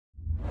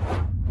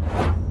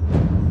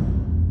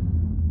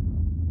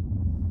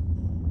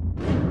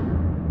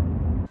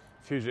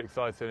hugely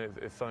exciting.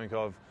 It's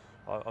something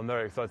I'm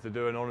very excited to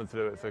do and honoured to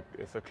do.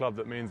 It's a club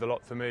that means a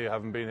lot to me. I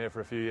haven't been here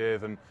for a few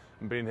years and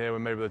been here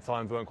when maybe the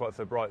times weren't quite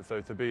so bright. So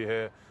to be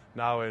here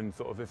now in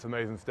sort of this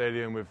amazing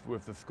stadium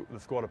with the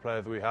squad of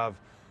players that we have,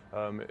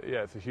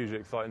 yeah, it's a hugely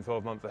exciting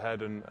 12 months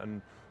ahead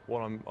and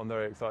one I'm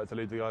very excited to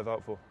lead the guys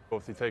out for.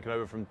 Obviously taking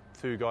over from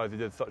two guys who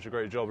did such a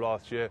great job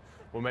last year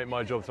will make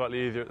my job slightly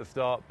easier at the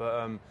start,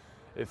 but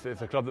it's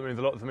a club that means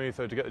a lot to me,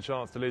 so to get the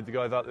chance to lead the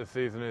guys out this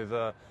season is,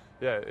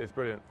 yeah, it's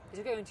brilliant.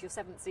 You're going into your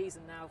 7th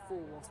season now for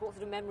Wasps. What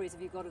sort of memories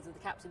have you got of the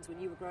captains when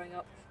you were growing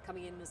up,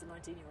 coming in as a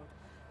 19-year-old?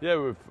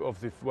 Yeah,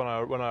 obviously when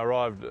I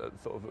arrived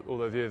sort of all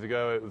those years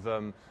ago, it was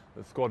a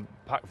squad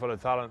packed full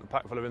of talent,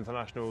 packed full of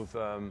internationals,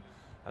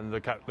 and the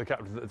captain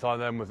at the time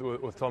then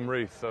was Tom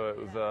Rees. So it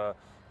was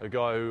a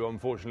guy who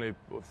unfortunately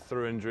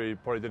through injury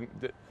probably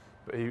didn't.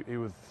 But he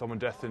was someone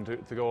destined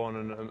to go on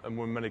and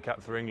win many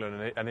caps for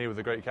England, and he was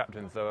a great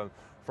captain. So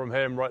from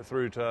him right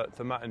through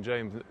to Matt and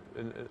James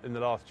in the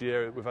last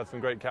year, we've had some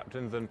great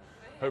captains, and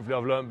hopefully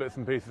I've learned bits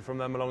and pieces from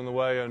them along the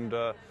way, and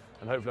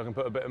hopefully I can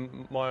put a bit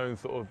of my own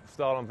sort of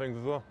style on things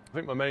as well. I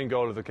think my main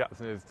goal as a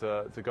captain is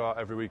to go out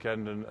every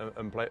weekend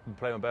and play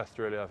my best,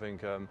 really. I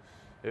think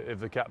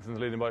if the captain's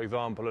leading by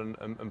example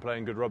and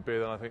playing good rugby,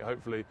 then I think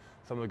hopefully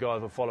some of the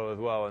guys will follow as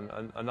well.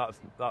 And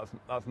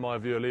that's my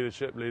view of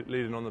leadership,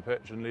 leading on the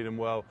pitch and leading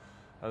well.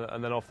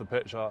 And then off the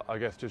pitch, I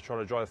guess just trying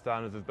to drive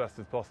standards as best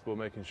as possible,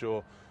 making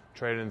sure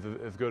training's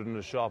as good and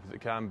as sharp as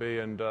it can be,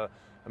 and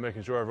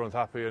making sure everyone's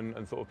happy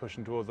and sort of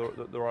pushing towards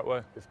the right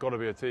way. It's got to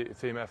be a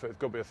team effort, it's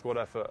got to be a squad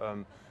effort.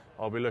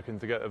 I'll be looking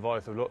to get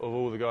advice of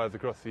all the guys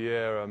across the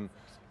year.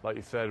 Like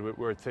you said,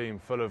 we're a team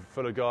full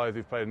of guys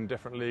who've played in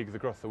different leagues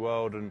across the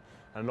world and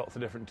lots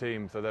of different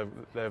teams. So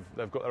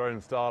they've got their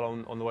own style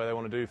on the way they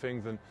want to do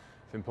things, and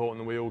it's important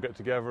that we all get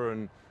together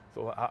and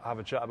sort of have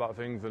a chat about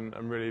things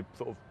and really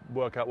sort of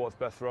work out what's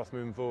best for us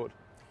moving forward.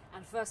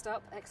 And first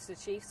up, Exeter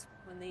Chiefs,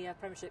 when the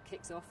Premiership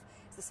kicks off.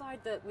 It's a side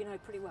that we know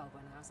pretty well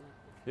by now, isn't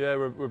it? Yeah,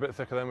 we're a bit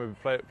sick of them. We've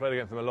played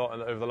against them a lot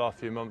over the last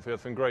few months. We had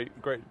some great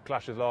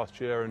clashes last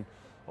year, and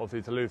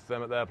obviously to lose to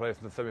them at their place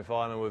in the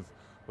semi-final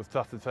was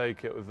tough to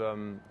take. It was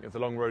a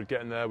long road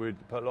getting there. We'd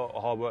put a lot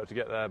of hard work to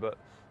get there, but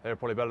they were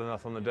probably better than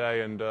us on the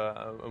day and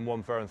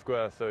won fair and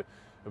square. So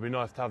it'd be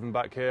nice to have them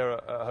back here.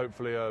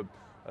 Hopefully a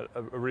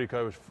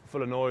Rico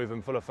full of noise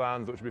and full of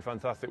fans, which would be a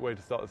fantastic way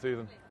to start the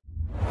season.